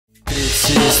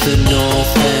is the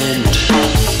North End.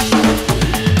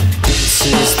 This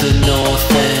is the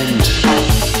North End.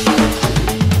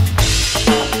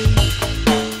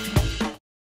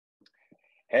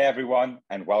 Hey everyone,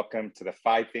 and welcome to the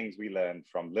 5 things we learned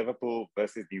from Liverpool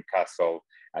versus Newcastle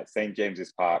at St.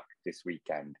 James's Park this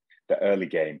weekend, the early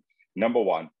game. Number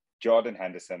 1, Jordan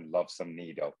Henderson loves some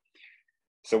needle.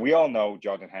 So we all know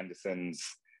Jordan Henderson's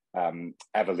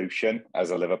evolution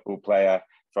as a Liverpool player,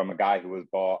 from a guy who was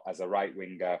bought as a right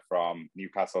winger from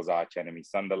Newcastle's arch enemy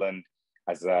Sunderland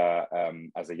as a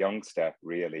youngster,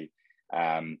 really,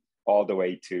 all the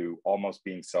way to almost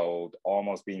being sold,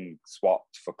 almost being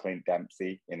swapped for Clint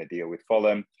Dempsey in a deal with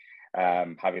Fulham,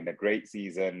 having a great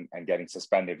season and getting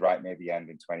suspended right near the end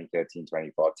in 2013,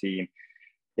 2014,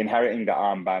 inheriting the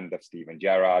armband of Steven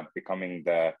Gerrard, becoming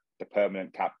the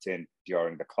permanent captain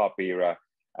during the Klopp era,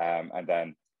 and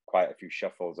then quite a few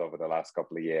shuffles over the last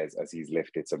couple of years as he's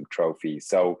lifted some trophies.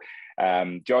 So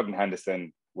Jordan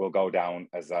Henderson will go down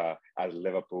as a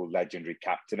Liverpool legendary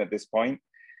captain at this point.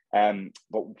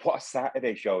 But what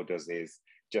Saturday showed us is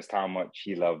just how much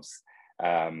he loves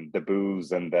the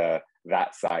booze and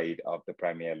that side of the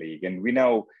Premier League. And we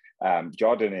know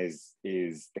Jordan is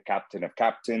the captain of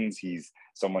captains. He's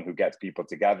someone who gets people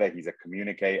together. He's a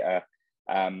communicator.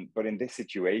 But in this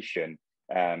situation,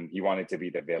 he wanted to be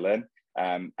the villain.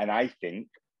 And I think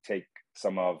take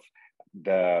some of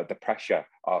the pressure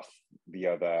off the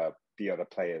other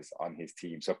players on his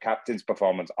team. So captain's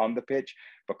performance on the pitch,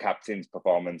 but captain's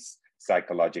performance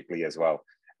psychologically as well.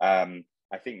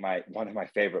 I think one of my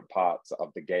favorite parts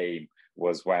of the game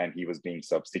was when he was being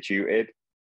substituted.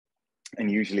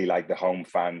 And usually like the home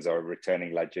fans or a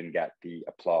returning legend get the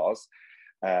applause.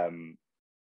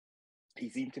 He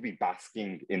seemed to be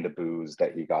basking in the booze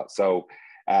that he got. So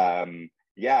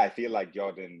yeah, I feel like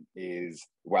Jordan is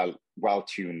well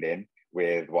tuned in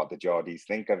with what the Geordies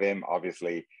think of him,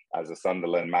 obviously as a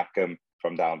Sunderland Mackem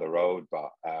from down the road. But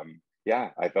yeah,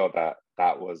 I thought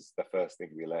that was the first thing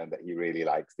we learned, that he really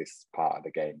likes this part of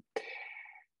the game.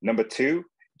 Number 2,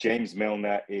 James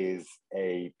Milner is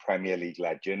a Premier League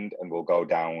legend and will go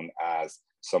down as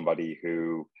somebody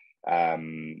who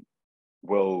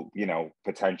will,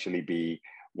 potentially be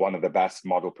one of the best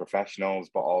model professionals,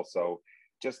 but also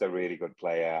just a really good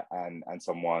player and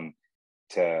someone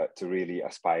to really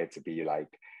aspire to be like.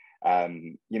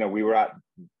 We were at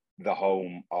the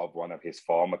home of one of his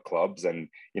former clubs, and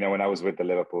when I was with the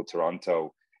Liverpool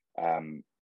Toronto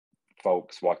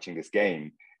folks watching this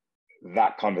game,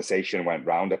 that conversation went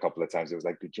round a couple of times. It was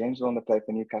like, did James Milner play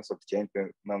for Newcastle? Did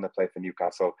James Milner play for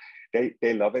Newcastle?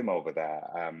 They love him over there.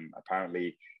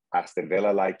 Apparently Aston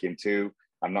Villa like him too.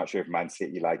 I'm not sure if Man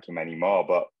City like him anymore,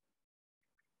 but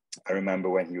I remember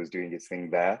when he was doing his thing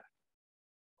there.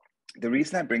 The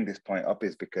reason I bring this point up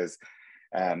is because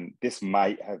this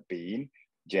might have been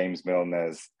James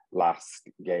Milner's last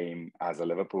game as a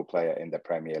Liverpool player in the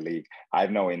Premier League. I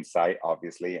have no insight,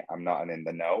 obviously. I'm not in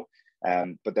the know.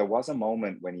 But there was a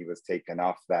moment when he was taken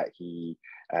off that he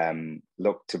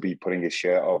looked to be putting his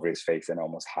shirt over his face and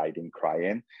almost hiding,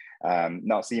 crying.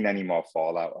 Not seeing any more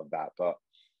fallout of that. But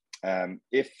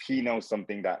if he knows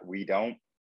something that we don't,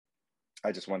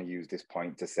 I just want to use this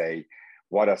point to say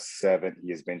what a servant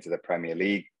he has been to the Premier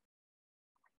League.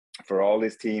 For all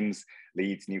his teams,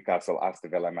 Leeds, Newcastle, Aston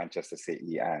Villa, Manchester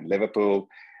City and Liverpool.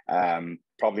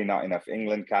 Probably not enough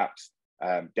England caps.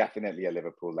 Definitely a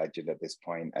Liverpool legend at this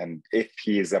point. And if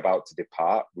he is about to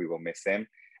depart, we will miss him.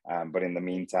 But in the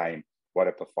meantime, what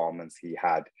a performance he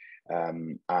had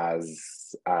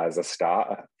as a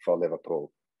starter for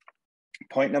Liverpool.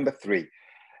 Point number 3.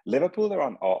 Liverpool are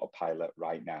on autopilot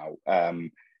right now.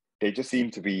 They just seem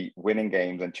to be winning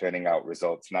games and churning out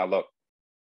results. Now, look,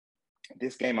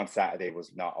 this game on Saturday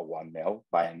was not a 1-0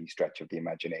 by any stretch of the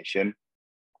imagination,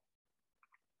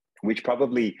 which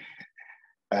probably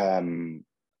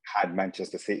had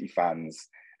Manchester City fans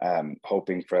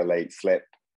hoping for a late slip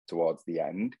towards the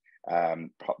end.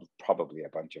 Probably a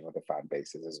bunch of other fan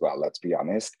bases as well, let's be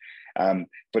honest.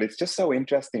 But it's just so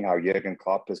interesting how Jurgen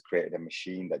Klopp has created a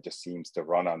machine that just seems to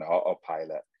run on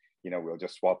autopilot. We'll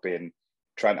just swap in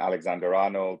Trent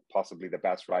Alexander-Arnold, possibly the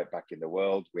best right back in the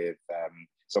world, with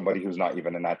somebody who's not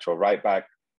even a natural right back.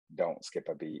 Don't skip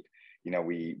a beat.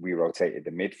 We rotated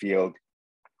the midfield.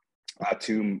 Our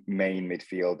 2 main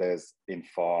midfielders in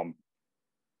form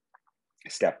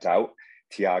stepped out.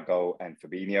 Thiago and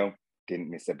Fabinho didn't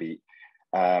miss a beat.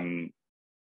 The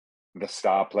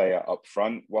star player up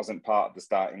front wasn't part of the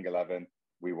starting 11.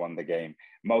 We won the game.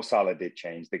 Mo Salah did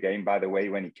change the game, by the way.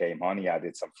 When he came on, he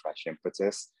added some fresh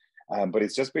impetus. But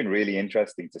it's just been really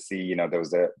interesting to see. There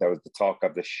was the talk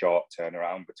of the short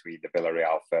turnaround between the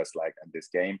Villarreal first leg and this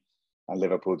game. and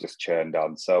Liverpool just churned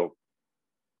on. So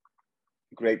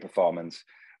great performance,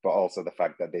 but also the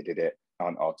fact that they did it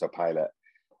on autopilot.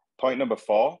 Point number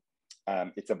 4,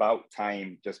 it's about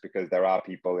time, just because there are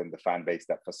people in the fan base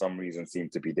that for some reason seem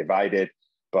to be divided.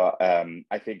 But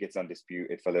I think it's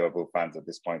undisputed for Liverpool fans at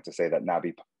this point to say that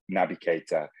Naby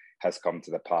Keita has come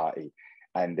to the party.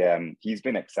 And he's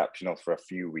been exceptional for a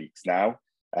few weeks now.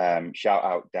 Shout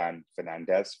out Dan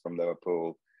Fernandez from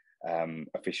Liverpool,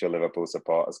 official Liverpool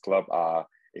Supporters Club, our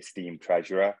esteemed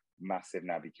treasurer, massive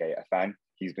Naby Keita fan.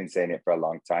 He's been saying it for a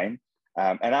long time.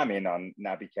 And I'm in on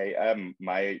Naby Keita.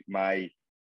 My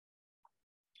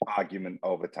argument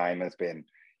over time has been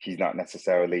he's not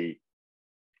necessarily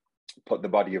put the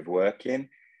body of work in,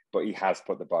 but he has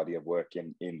put the body of work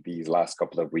in these last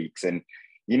couple of weeks. And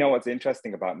you know what's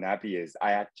interesting about Naby is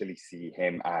I actually see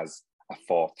him as a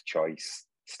 4th choice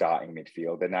starting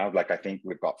midfielder now. Like, I think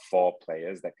we've got 4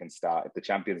 players that can start. If the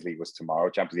Champions League was tomorrow,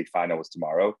 Champions League final was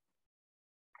tomorrow,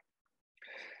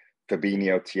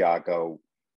 Fabinho, Thiago,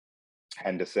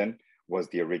 Henderson was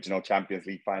the original Champions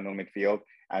League final midfield.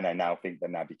 And I now think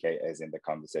that Naby Keita is in the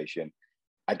conversation.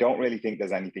 I don't really think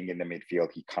there's anything in the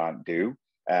midfield he can't do.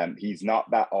 He's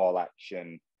not that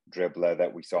all-action dribbler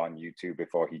that we saw on YouTube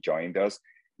before he joined us.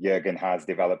 Jurgen has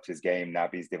developed his game.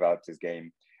 Naby's developed his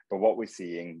game. But what we're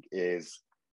seeing is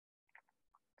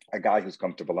a guy who's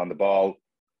comfortable on the ball,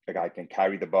 a guy who can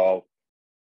carry the ball,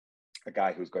 a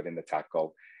guy who's good in the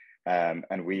tackle.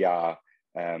 And we are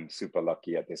super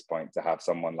lucky at this point to have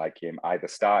someone like him either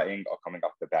starting or coming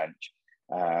off the bench.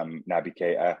 Naby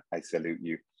Keita, I salute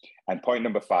you. And point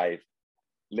number 5,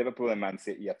 Liverpool and Man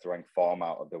City are throwing form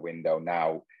out of the window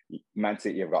now. Man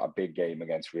City have got a big game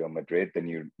against Real Madrid, the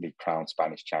newly crowned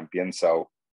Spanish champion. So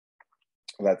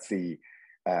let's see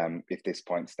if this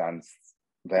point stands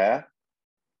there.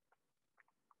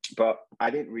 But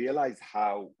I didn't realize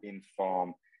how in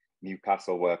form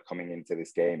Newcastle were coming into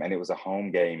this game. And it was a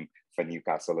home game for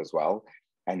Newcastle as well.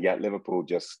 And yet Liverpool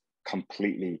just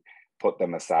completely put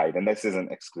them aside. And this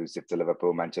isn't exclusive to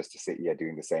Liverpool. Manchester City are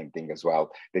doing the same thing as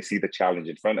well. They see the challenge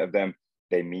in front of them,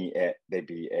 they meet it, they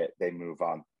beat it, they move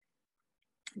on.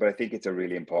 But I think it's a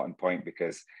really important point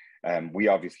because we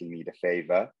obviously need a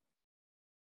favour.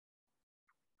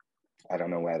 I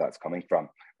don't know where that's coming from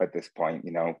at this point.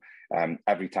 You know,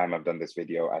 every time I've done this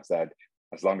video, I've said,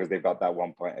 as long as they've got that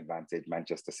 1 point advantage,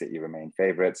 Manchester City remain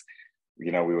favourites.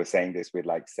 You know, we were saying this with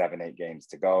like 7-8 games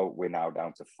to go. We're now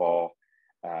down to 4.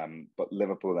 But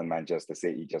Liverpool and Manchester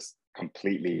City just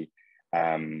completely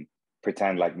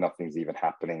pretend like nothing's even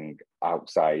happening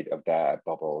outside of their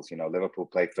bubbles. You know, Liverpool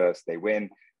play first, they win.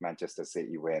 Manchester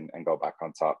City win and go back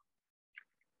on top.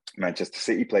 Manchester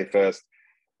City play first,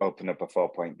 open up a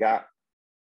 4-point gap,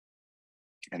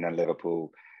 and then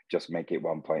Liverpool just make it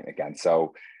 1 point again.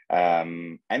 So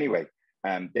anyway,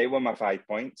 they were my 5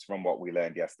 points from what we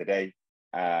learned yesterday.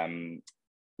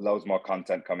 Loads more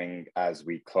content coming as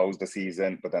we close the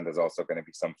season, but then there's also going to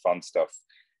be some fun stuff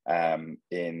at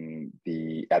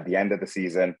the end of the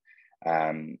season.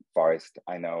 Forrest,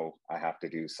 I know I have to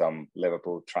do some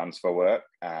Liverpool transfer work,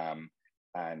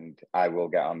 and I will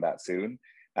get on that soon.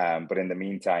 But in the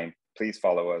meantime, please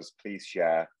follow us, please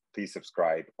share, please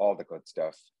subscribe, all the good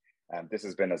stuff. This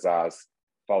has been Aizaz.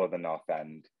 Follow the North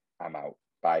End. I'm out.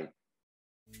 Bye.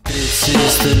 This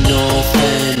is the North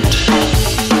End.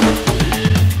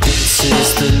 This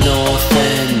is the North End.